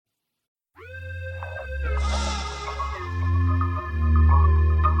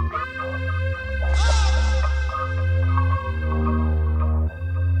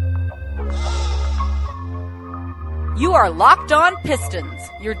are Locked On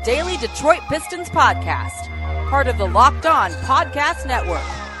Pistons, your daily Detroit Pistons podcast. Part of the Locked On Podcast Network,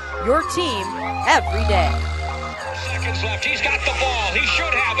 your team every day. Seconds left. He's got the ball. He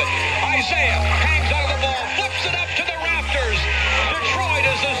should have it. Isaiah hangs on the ball, flips it up to the rafters. Detroit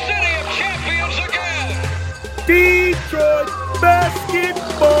is the city of champions again. Detroit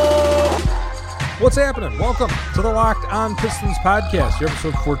basketball. What's happening? Welcome to the Locked On Pistons podcast, your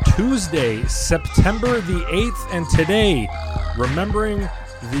episode for Tuesday, September the 8th, and today, remembering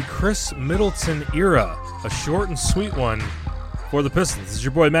the Chris Middleton era, a short and sweet one for the Pistons. This is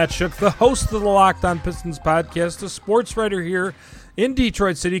your boy Matt Shook, the host of the Locked On Pistons podcast, a sports writer here in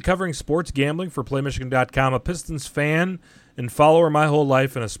Detroit City, covering sports gambling for PlayMichigan.com, a Pistons fan and follower my whole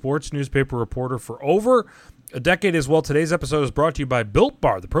life, and a sports newspaper reporter for over a decade as well. Today's episode is brought to you by Built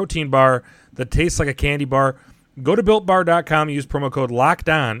Bar, the protein bar that tastes like a candy bar. Go to BuiltBar.com, use promo code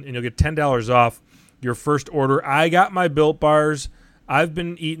LOCKEDON, and you'll get $10 off your first order. I got my Built Bars. I've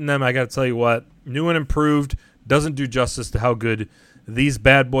been eating them. I got to tell you what, new and improved, doesn't do justice to how good these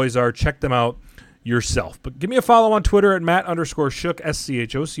bad boys are. Check them out yourself. But give me a follow on Twitter at Matt_Shook,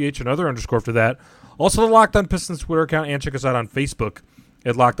 SCHOCH, another underscore after that. Also the Locked On Pistons Twitter account, and check us out on Facebook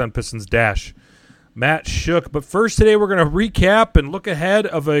at Locked On Pistons Matt Shook. But first today we're going to recap and look ahead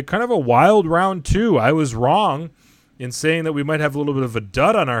of a kind of a wild round two. I was wrong in saying that we might have a little bit of a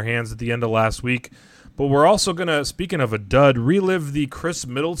dud on our hands at the end of last week. But we're also going to, speaking of a dud, relive the Chris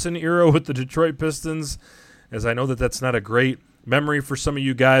Middleton era with the Detroit Pistons, as I know that that's not a great memory for some of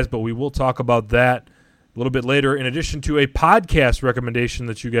you guys, but we will talk about that a little bit later, in addition to a podcast recommendation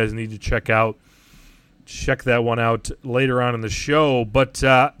that you guys need to check out. Check that one out later on in the show. But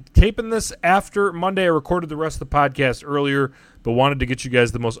taping this after Monday, I recorded the rest of the podcast earlier, but wanted to get you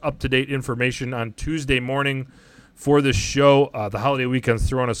guys the most up-to-date information on Tuesday morning for this show. The holiday weekend's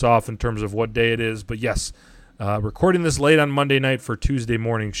throwing us off in terms of what day it is. But yes, recording this late on Monday night for Tuesday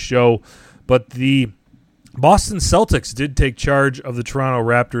morning show. But the Boston Celtics did take charge of the Toronto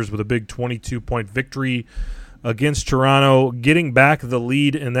Raptors with a big 22-point victory against Toronto, getting back the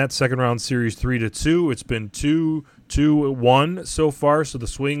lead in that second round series 3-2. It's been 2-1 so far, so the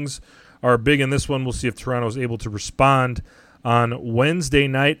swings are big in this one. We'll see if Toronto is able to respond on Wednesday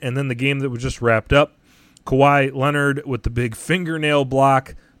night. And then the game that was just wrapped up, Kawhi Leonard with the big fingernail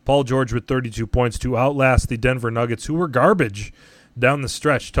block, Paul George with 32 points to outlast the Denver Nuggets, who were garbage down the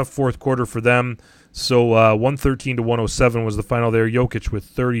stretch. Tough fourth quarter for them. So 113-107 was the final there. Jokic with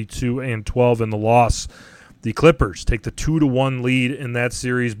 32 and 12 in the loss. The Clippers take the 2-1 lead in that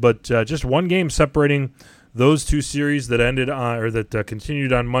series, but just one game separating those two series that ended on, or that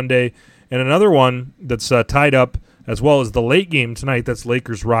continued on Monday, and another one that's tied up, as well as the late game tonight. That's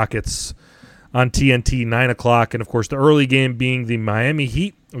Lakers-Rockets on TNT, 9 o'clock, and of course the early game being the Miami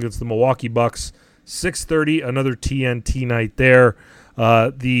Heat against the Milwaukee Bucks, 6:30. Another TNT night there.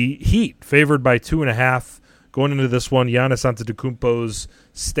 The Heat favored by 2.5. Going into this one, Giannis Antetokounmpo's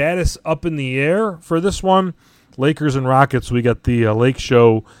status up in the air for this one. Lakers and Rockets, we got the Lake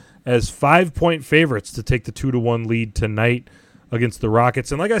Show as 5-point favorites to take the 2-1 lead tonight against the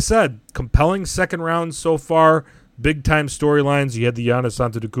Rockets. And like I said, compelling second round so far. Big-time storylines. You had the Giannis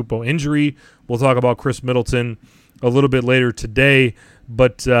Antetokounmpo injury. We'll talk about Chris Middleton a little bit later today.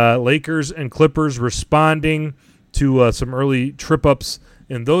 But Lakers and Clippers responding to some early trip-ups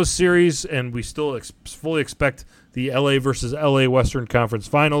in those series, and we still fully expect the LA versus LA Western Conference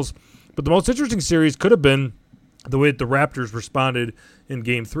Finals. But the most interesting series could have been the way that the Raptors responded in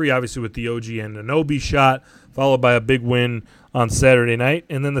Game 3, obviously with the OG Anunoby shot, followed by a big win on Saturday night.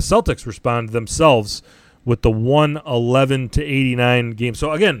 And then the Celtics responded themselves with the 111-89 game.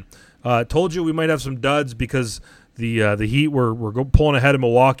 So, again, told you we might have some duds because the Heat were pulling ahead of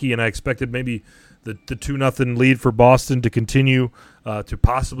Milwaukee, and I expected maybe the 2-0 lead for Boston to continue to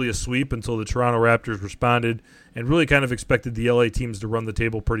possibly a sweep until the Toronto Raptors responded, and really kind of expected the LA teams to run the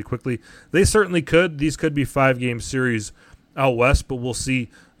table pretty quickly. They certainly could. These could be 5-game series out west, but we'll see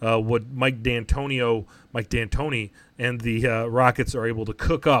what Mike D'Antoni and the Rockets are able to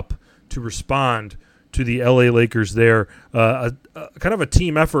cook up to respond to the LA Lakers there. Kind of a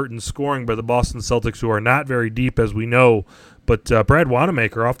team effort in scoring by the Boston Celtics, who are not very deep, as we know. But Brad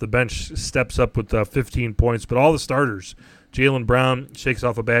Wanamaker off the bench steps up with 15 points. But all the starters, Jaylen Brown shakes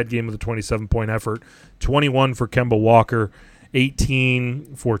off a bad game with a 27-point effort, 21 for Kemba Walker,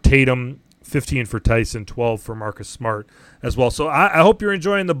 18 for Tatum, 15 for Tyson, 12 for Marcus Smart as well. So I hope you're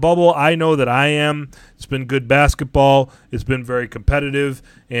enjoying the bubble. I know that I am. It's been good basketball. It's been very competitive,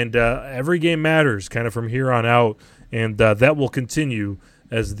 and every game matters kind of from here on out, and that will continue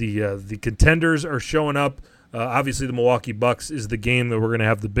as the contenders are showing up. Obviously, the Milwaukee Bucks is the game that we're going to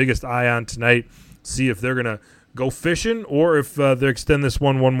have the biggest eye on tonight, see if they're going to go fishing, or if they extend this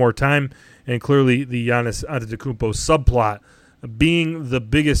one more time. And clearly the Giannis Antetokounmpo subplot being the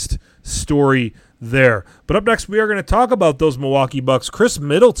biggest story there. But up next, we are going to talk about those Milwaukee Bucks. Chris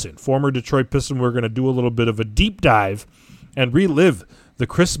Middleton, former Detroit Piston. We're going to do a little bit of a deep dive and relive the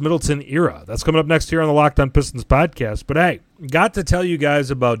Chris Middleton era. That's coming up next here on the Locked On Pistons podcast. But hey, got to tell you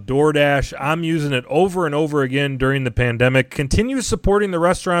guys about DoorDash. I'm using it over and over again during the pandemic. Continue supporting the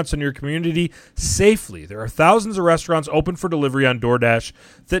restaurants in your community safely. There are thousands of restaurants open for delivery on DoorDash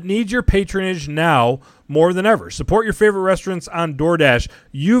that need your patronage now more than ever. Support your favorite restaurants on DoorDash.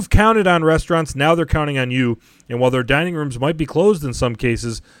 You've counted on restaurants, now they're counting on you. And while their dining rooms might be closed in some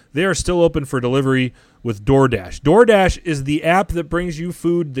cases, they are still open for delivery with DoorDash. DoorDash is the app that brings you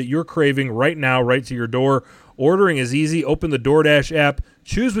food that you're craving right now, right to your door. Ordering is easy. Open the DoorDash app,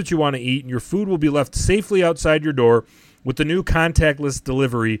 choose what you want to eat, and your food will be left safely outside your door with the new contactless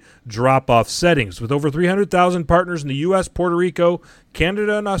delivery drop-off settings. With over 300,000 partners in the U.S., Puerto Rico,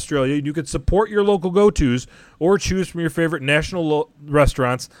 Canada, and Australia, you can support your local go-tos or choose from your favorite national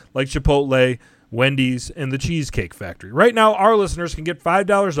restaurants like Chipotle, Wendy's, and the Cheesecake Factory. Right now, our listeners can get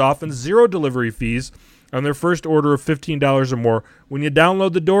 $5 off and zero delivery fees on their first order of $15 or more when you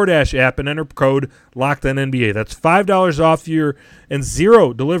download the DoorDash app and enter code LOCKEDONNBA. That's $5 off and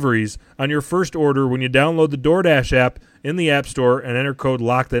zero deliveries on your first order when you download the DoorDash app in the App Store and enter code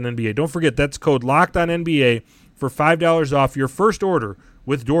LOCKEDONNBA. Don't forget, that's code LOCKEDONNBA for $5 off your first order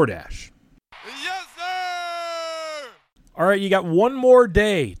with DoorDash. Yes, sir! All right, you got one more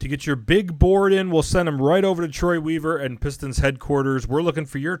day to get your big board in. We'll send them right over to Troy Weaver and Pistons headquarters. We're looking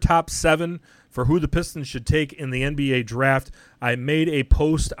for your top 7 for who the Pistons should take in the NBA draft. I made a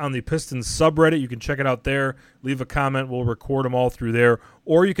post on the Pistons subreddit. You can check it out there. Leave a comment. We'll record them all through there.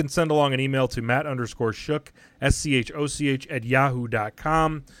 Or you can send along an email to Matt_Schoch, SCHOCH at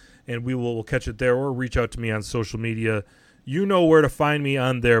yahoo.com, and we'll catch it there, or reach out to me on social media. You know where to find me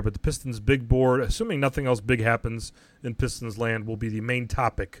on there, but the Pistons big board, assuming nothing else big happens in Pistons land, will be the main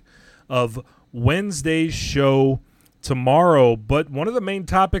topic of Wednesday's show tomorrow. But one of the main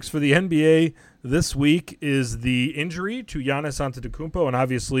topics for the NBA this week is the injury to Giannis Antetokounmpo, and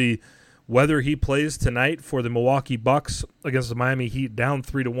obviously whether he plays tonight for the Milwaukee Bucks against the Miami Heat down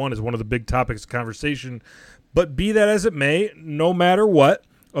 3-1 is one of the big topics of conversation. But be that as it may, no matter what,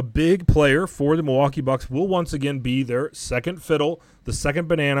 a big player for the Milwaukee Bucks will once again be their second fiddle, the second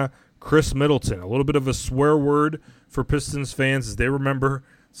banana, Chris Middleton. A little bit of a swear word for Pistons fans as they remember.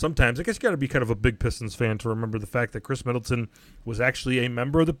 Sometimes, I guess you got to be kind of a big Pistons fan to remember the fact that Chris Middleton was actually a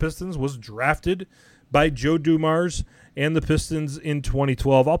member of the Pistons, was drafted by Joe Dumars and the Pistons in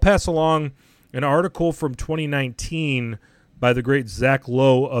 2012. I'll pass along an article from 2019 by the great Zach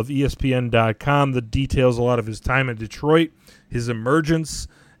Lowe of ESPN.com that details a lot of his time in Detroit, his emergence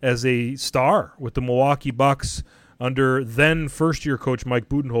as a star with the Milwaukee Bucks under then first-year coach Mike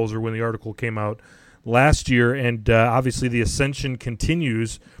Budenholzer when the article came out last year. And obviously the ascension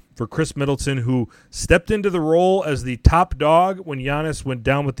continues for Chris Middleton, who stepped into the role as the top dog when Giannis went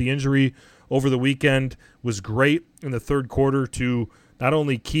down with the injury over the weekend, was great in the third quarter to not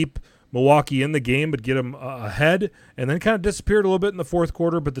only keep Milwaukee in the game but get them ahead, and then kind of disappeared a little bit in the fourth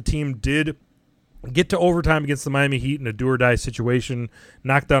quarter, but the team did get to overtime against the Miami Heat in a do-or-die situation,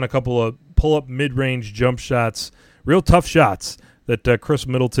 knocked down a couple of pull-up mid-range jump shots, real tough shots that Chris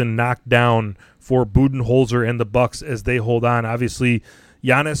Middleton knocked down for Budenholzer and the Bucks as they hold on. Obviously,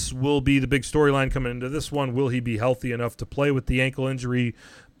 Giannis will be the big storyline coming into this one. Will he be healthy enough to play with the ankle injury?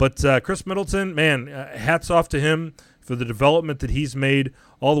 But Chris Middleton, man, hats off to him for the development that he's made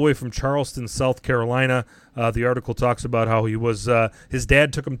all the way from Charleston, South Carolina. The article talks about how he was his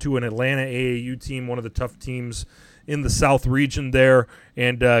dad took him to an Atlanta AAU team, one of the tough teams in the South region there,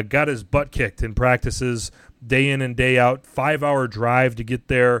 and got his butt kicked in practices day in and day out. 5-hour drive to get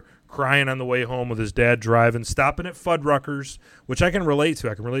there, crying on the way home with his dad driving, stopping at Fuddruckers, which I can relate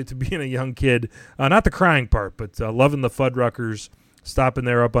to. I can relate to being a young kid. Not the crying part, but loving the Fuddruckers, stopping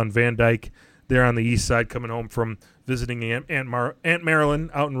there up on Van Dyke there on the east side, coming home from visiting Aunt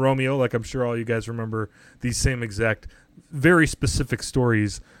Marilyn out in Romeo, like I'm sure all you guys remember these same exact very specific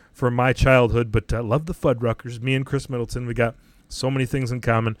stories from my childhood. But I love the Fuddruckers. Me and Chris Middleton, we got so many things in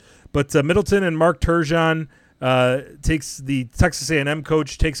common. But Middleton and Mark Turgeon takes the Texas A&M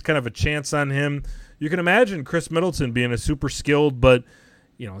coach, takes kind of a chance on him. You can imagine Chris Middleton being a super skilled, but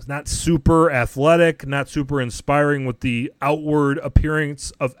it's not super athletic, not super inspiring with the outward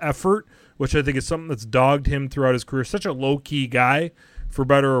appearance of effort, which I think is something that's dogged him throughout his career. Such a low-key guy, for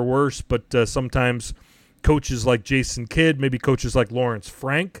better or worse, but sometimes coaches like Jason Kidd, maybe coaches like Lawrence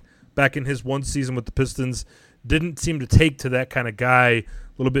Frank, back in his one season with the Pistons, didn't seem to take to that kind of guy,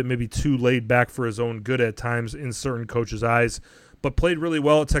 a little bit maybe too laid back for his own good at times in certain coaches' eyes, but played really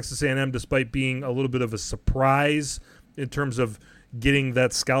well at Texas A&M despite being a little bit of a surprise in terms of getting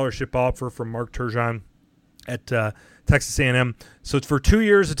that scholarship offer from Mark Turgeon at Texas A&M. So it's for 2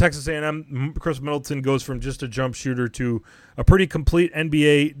 years at Texas A&M. Chris Middleton goes from just a jump shooter to a pretty complete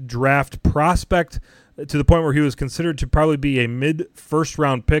NBA draft prospect, to the point where he was considered to probably be a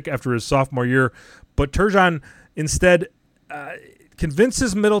mid-first-round pick after his sophomore year. But Turgeon instead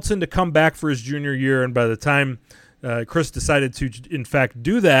convinces Middleton to come back for his junior year, and by the time Chris decided to, in fact,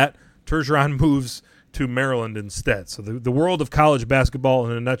 do that, Turgeon moves to Maryland instead. So the world of college basketball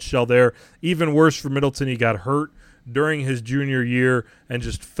in a nutshell there. Even worse for Middleton, he got hurt during his junior year and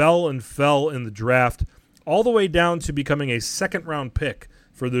just fell in the draft, all the way down to becoming a second-round pick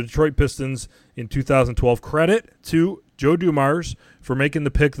for the Detroit Pistons in 2012. Credit to Joe Dumars for making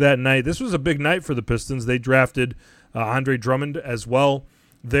the pick that night. This was a big night for the Pistons. They drafted Andre Drummond as well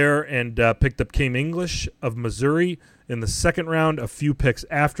there, and picked up Kim English of Missouri in the second round, a few picks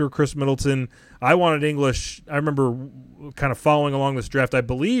after Chris Middleton. I wanted English. I remember kind of following along this draft. I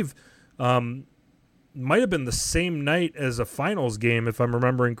believe might have been the same night as a finals game, if I'm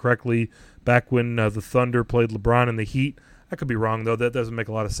remembering correctly, back when the Thunder played LeBron and the Heat. I could be wrong, though. That doesn't make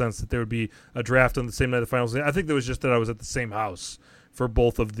a lot of sense that there would be a draft on the same night of the finals. I think that was just that I was at the same house for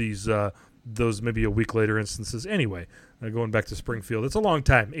both of these, those maybe a week later instances. Anyway, going back to Springfield, it's a long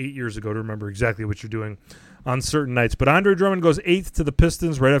time, 8 years ago, to remember exactly what you're doing on certain nights. But Andre Drummond goes 8th to the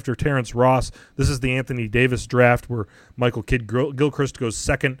Pistons right after Terrence Ross. This is the Anthony Davis draft where Michael Kidd-Gilchrist goes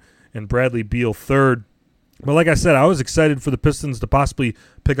 2nd and Bradley Beal 3rd. But like I said, I was excited for the Pistons to possibly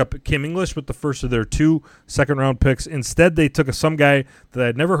pick up Kim English with the first of their 2 second-round picks. Instead, they took some guy that I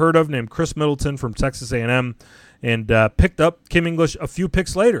had never heard of named Chris Middleton from Texas A&M and picked up Kim English a few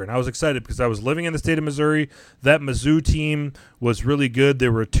picks later. And I was excited because I was living in the state of Missouri. That Mizzou team was really good. They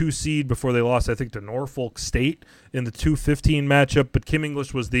were a 2 seed before they lost, I think, to Norfolk State in the 2-15 matchup. But Kim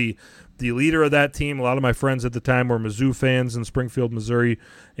English was the leader of that team. A lot of my friends at the time were Mizzou fans in Springfield, Missouri,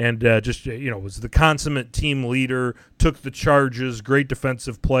 and was the consummate team leader, took the charges, great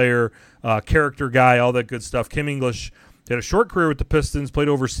defensive player, character guy, all that good stuff. Kim English had a short career with the Pistons, played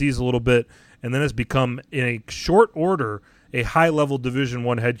overseas a little bit, and then has become, in a short order, a high-level Division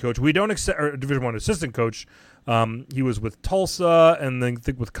I head coach. We don't accept, or Division I assistant coach. He was with Tulsa, and then I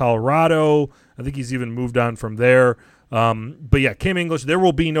think with Colorado. I think he's even moved on from there. But yeah, Kim English, there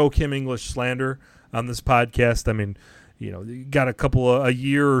will be no Kim English slander on this podcast. I mean, you got a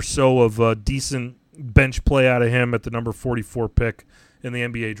year or so of decent bench play out of him at the number 44 pick in the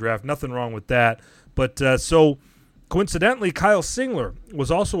NBA draft. Nothing wrong with that. But so coincidentally, Kyle Singler was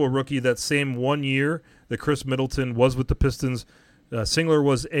also a rookie that same 1 year that Chris Middleton was with the Pistons. Singler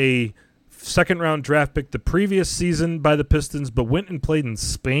was a second-round draft pick the previous season by the Pistons, but went and played in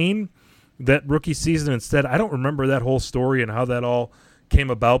Spain that rookie season instead. I don't remember that whole story and how that all came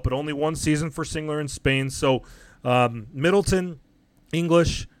about, but only 1 season for Singler in Spain. So Middleton,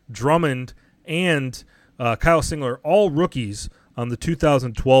 English, Drummond, and Kyle Singler, all rookies on the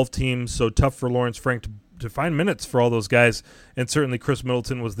 2012 team. So tough for Lawrence Frank to find minutes for all those guys. And certainly Chris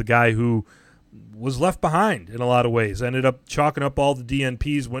Middleton was the guy who was left behind in a lot of ways. Ended up chalking up all the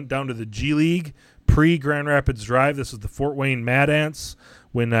DNPs, went down to the G League pre-Grand Rapids Drive. This was the Fort Wayne Mad Ants,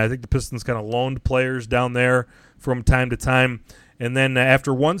 when I think the Pistons kind of loaned players down there from time to time. And then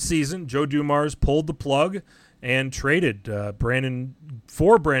after 1 season, Joe Dumars pulled the plug and traded Brandon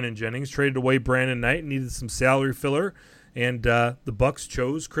Jennings, traded away Brandon Knight, needed some salary filler, and the Bucks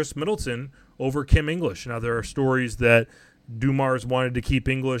chose Chris Middleton over Kim English. Now, there are stories that Dumars wanted to keep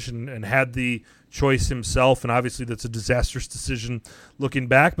English and had the choice himself, and obviously that's a disastrous decision looking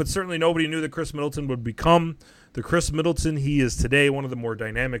back, but certainly nobody knew that Chris Middleton would become the Chris Middleton he is today, one of the more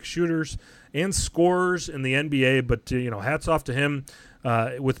dynamic shooters and scorers in the NBA. But hats off to him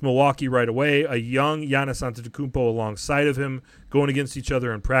with Milwaukee right away. A young Giannis Antetokounmpo alongside of him, going against each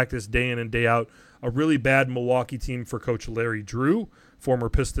other in practice day in and day out. A really bad Milwaukee team for Coach Larry Drew, former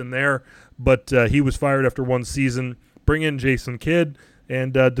Piston there, but he was fired after 1 season. Bring in Jason Kidd,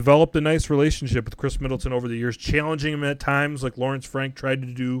 and developed a nice relationship with Chris Middleton over the years, challenging him at times like Lawrence Frank tried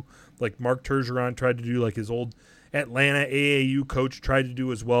to do, like Mark Turgeon tried to do, like his old Atlanta AAU coach tried to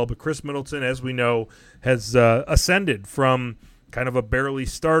do as well. But Chris Middleton, as we know, has ascended from kind of a barely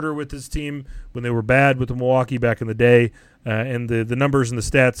starter with his team when they were bad with the Milwaukee back in the day, and the numbers and the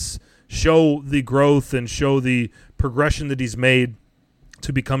stats show the growth and show the progression that he's made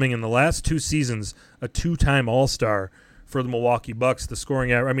to becoming, in the last 2 seasons, a 2-time All-Star for the Milwaukee Bucks. The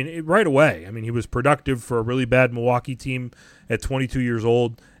scoring, right away. He was productive for a really bad Milwaukee team at 22 years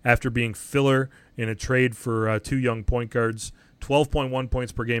old after being filler in a trade for 2 young point guards 12.1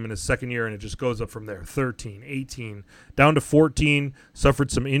 points per game in his second year, and it just goes up from there. 13, 18, down to 14,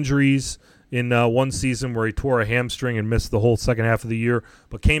 suffered some injuries in one season where he tore a hamstring and missed the whole second half of the year,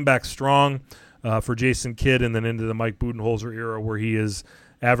 but came back strong for Jason Kidd, and then into the Mike Budenholzer era where he is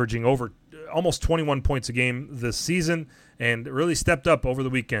averaging over almost 21 points a game this season and really stepped up over the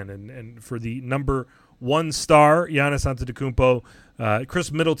weekend. And for the number one star, Giannis Antetokounmpo,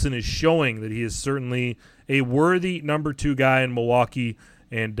 Chris Middleton is showing that he is certainly a worthy number 2 guy in Milwaukee.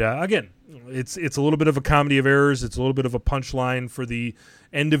 And again, it's a little bit of a comedy of errors. It's a little bit of a punchline for the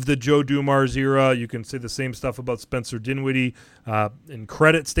end of the Joe Dumars era. You can say the same stuff about Spencer Dinwiddie and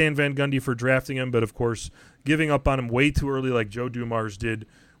credit Stan Van Gundy for drafting him, but of course giving up on him way too early like Joe Dumars did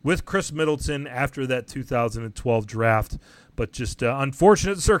with Chris Middleton after that 2012 draft. But just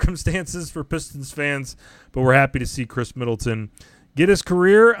unfortunate circumstances for Pistons fans, but we're happy to see Chris Middleton get his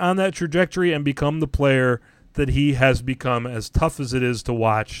career on that trajectory and become the player that he has become, as tough as it is to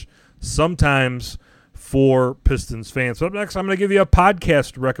watch sometimes for Pistons fans. So up next, I'm going to give you a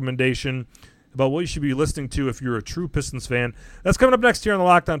podcast recommendation about what you should be listening to if you're a true Pistons fan. That's coming up next here on the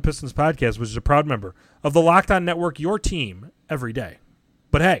Locked On Pistons podcast, which is a proud member of the Locked On Network, your team every day.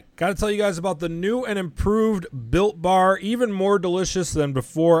 But hey, got to tell you guys about the new and improved Built Bar, even more delicious than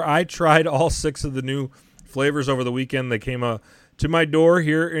before. I tried all 6 of the new flavors over the weekend. They came to my door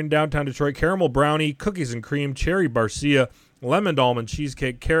here in downtown Detroit. Caramel brownie, cookies and cream, cherry barcia, lemon almond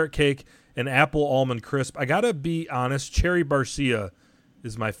cheesecake, carrot cake, and apple almond crisp. I got to be honest, cherry barcia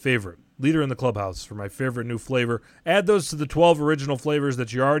is my favorite. Leader in the clubhouse for my favorite new flavor. Add those to the 12 original flavors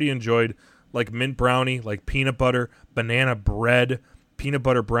that you already enjoyed, like mint brownie, like peanut butter, banana bread, peanut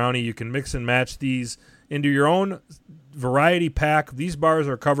butter brownie. You can mix and match these into your own variety pack. These bars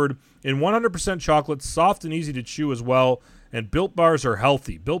are covered in 100% chocolate, soft and easy to chew as well, and Built Bars are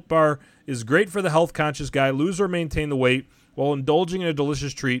healthy. Built Bar is great for the health-conscious guy, lose or maintain the weight while indulging in a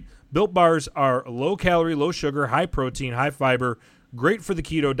delicious treat. Built Bars are low-calorie, low-sugar, high-protein, high-fiber, great for the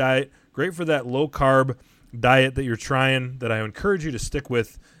keto diet, great for that low-carb diet that you're trying, that I encourage you to stick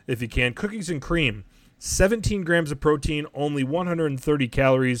with if you can. Cookies and cream. 17 grams of protein, only 130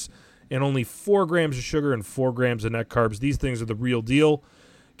 calories, and only 4 grams of sugar and 4 grams of net carbs. These things are the real deal.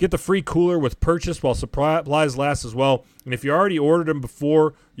 Get the free cooler with purchase while supplies last as well. And if you already ordered them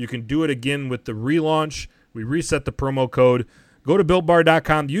before, you can do it again with the relaunch. We reset the promo code. Go to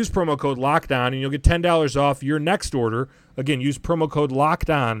BuiltBar.com, use promo code LOCKEDON, and you'll get $10 off your next order. Again, use promo code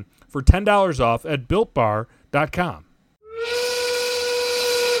LOCKEDON for $10 off at BuiltBar.com.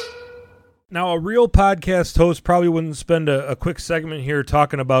 Now, a real podcast host probably wouldn't spend a quick segment here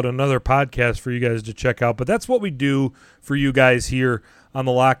talking about another podcast for you guys to check out, but that's what we do for you guys here on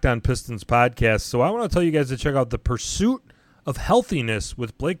the Locked On Pistons podcast. So I want to tell you guys to check out The Pursuit of Healthiness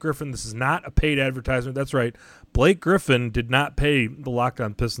with Blake Griffin. This is not a paid advertisement. That's right. Blake Griffin did not pay the Locked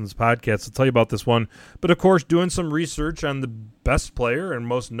On Pistons podcast to tell you about this one, but of course doing some research on the best player and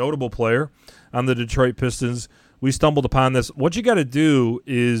most notable player on the Detroit Pistons, we stumbled upon this. What you got to do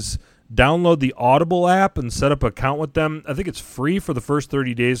is download the Audible app and set up an account with them. I think it's free for the first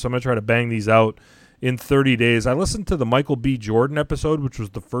 30 days, so I'm going to try to bang these out in 30 days. I listened to the Michael B. Jordan episode, which was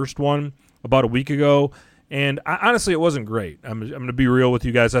the first one about a week ago, and honestly, it wasn't great. I'm going to be real with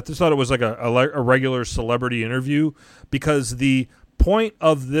you guys. I just thought it was like a regular celebrity interview, because the point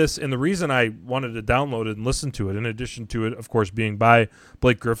of this, and the reason I wanted to download it and listen to it, in addition to it, of course, being by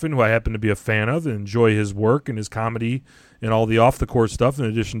Blake Griffin, who I happen to be a fan of and enjoy his work and his comedy and all the off-the-court stuff, in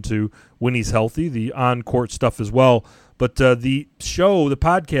addition to when he's healthy, the on-court stuff as well. But the show, the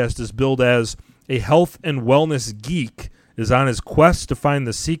podcast, is billed as a health and wellness geek is on his quest to find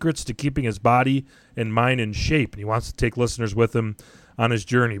the secrets to keeping his body and mind in shape, and he wants to take listeners with him on his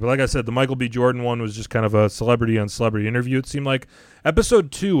journey. But like I said, the Michael B. Jordan one was just kind of a celebrity-on-celebrity interview, it seemed like.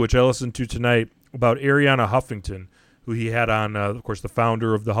 Episode 2, which I listened to tonight, about Arianna Huffington, who he had on, of course, the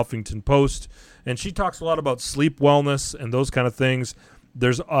founder of the Huffington Post, and she talks a lot about sleep wellness and those kind of things.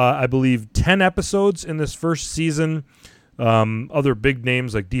 There's, I believe, 10 episodes in this first season. Other big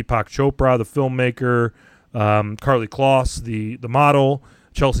names like Deepak Chopra, the filmmaker, Carly Kloss, the model,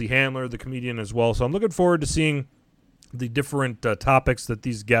 Chelsea Handler, the comedian as well. So I'm looking forward to seeing the different topics that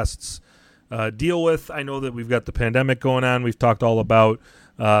these guests deal with. I know that we've got the pandemic going on. We've talked all about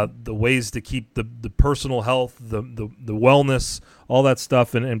the ways to keep the personal health, the wellness, all that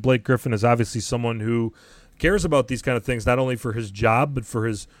stuff. And Blake Griffin is obviously someone who cares about these kind of things, not only for his job, but for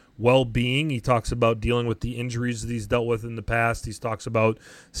his well-being. He talks about dealing with the injuries that he's dealt with in the past. He talks about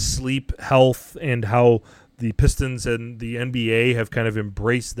sleep health and how the Pistons and the NBA have kind of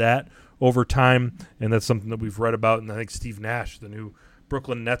embraced that over time, and that's something that we've read about. And I think Steve Nash, the new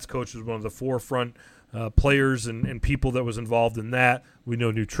Brooklyn Nets coach, is one of the forefront players and people that was involved in that. We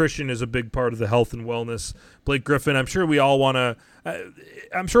know nutrition is a big part of the health and wellness. Blake Griffin, I'm sure we all want to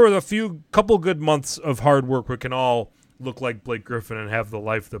I'm sure with a couple good months of hard work, we can all look like Blake Griffin and have the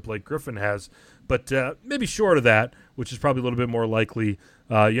life that Blake Griffin has. But maybe short of that, which is probably a little bit more likely,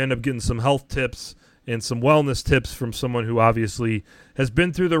 you end up getting some health tips and some wellness tips from someone who obviously has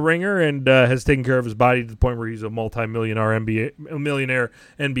been through the ringer and has taken care of his body to the point where he's a millionaire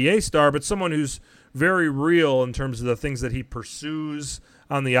NBA star, but someone who's very real in terms of the things that he pursues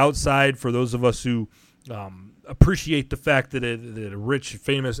on the outside. For those of us who appreciate the fact that a rich,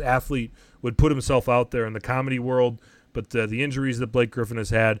 famous athlete would put himself out there in the comedy world, but the injuries that Blake Griffin has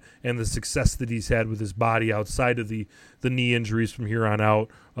had and the success that he's had with his body outside of the knee injuries from here on out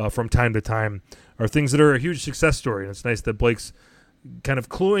from time to time are things that are a huge success story. And it's nice that Blake's kind of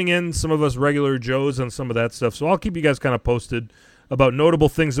cluing in some of us regular Joes on some of that stuff. So I'll keep you guys kind of posted about notable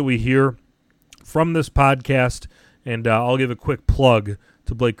things that we hear from this podcast, and I'll give a quick plug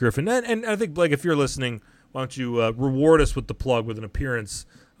to Blake Griffin. And I think, Blake, if you're listening, why don't you reward us with the plug with an appearance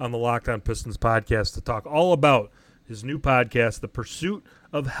on the Locked On Pistons podcast to talk all about his new podcast, The Pursuit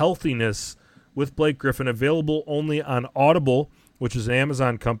of Healthiness with Blake Griffin, available only on Audible, which is an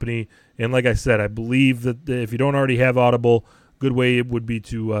Amazon company. And like I said, I believe that if you don't already have Audible, good way it would be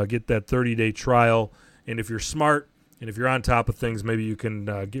to get that 30-day trial. And if you're smart and if you're on top of things, maybe you can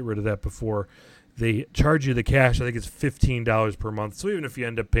get rid of that before they charge you the cash. I think it's $15 per month. So even if you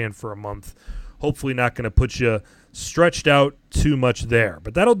end up paying for a month, hopefully not going to put you stretched out too much there.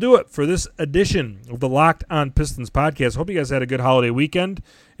 But that'll do it for this edition of the Locked On Pistons podcast. Hope you guys had a good holiday weekend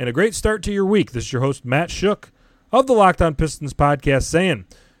and a great start to your week. This is your host, Matt Shook of the Locked On Pistons podcast, saying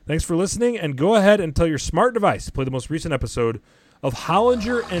thanks for listening, and go ahead and tell your smart device to play the most recent episode of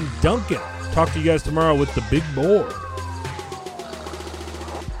Hollinger and Duncan. Talk to you guys tomorrow with the big board.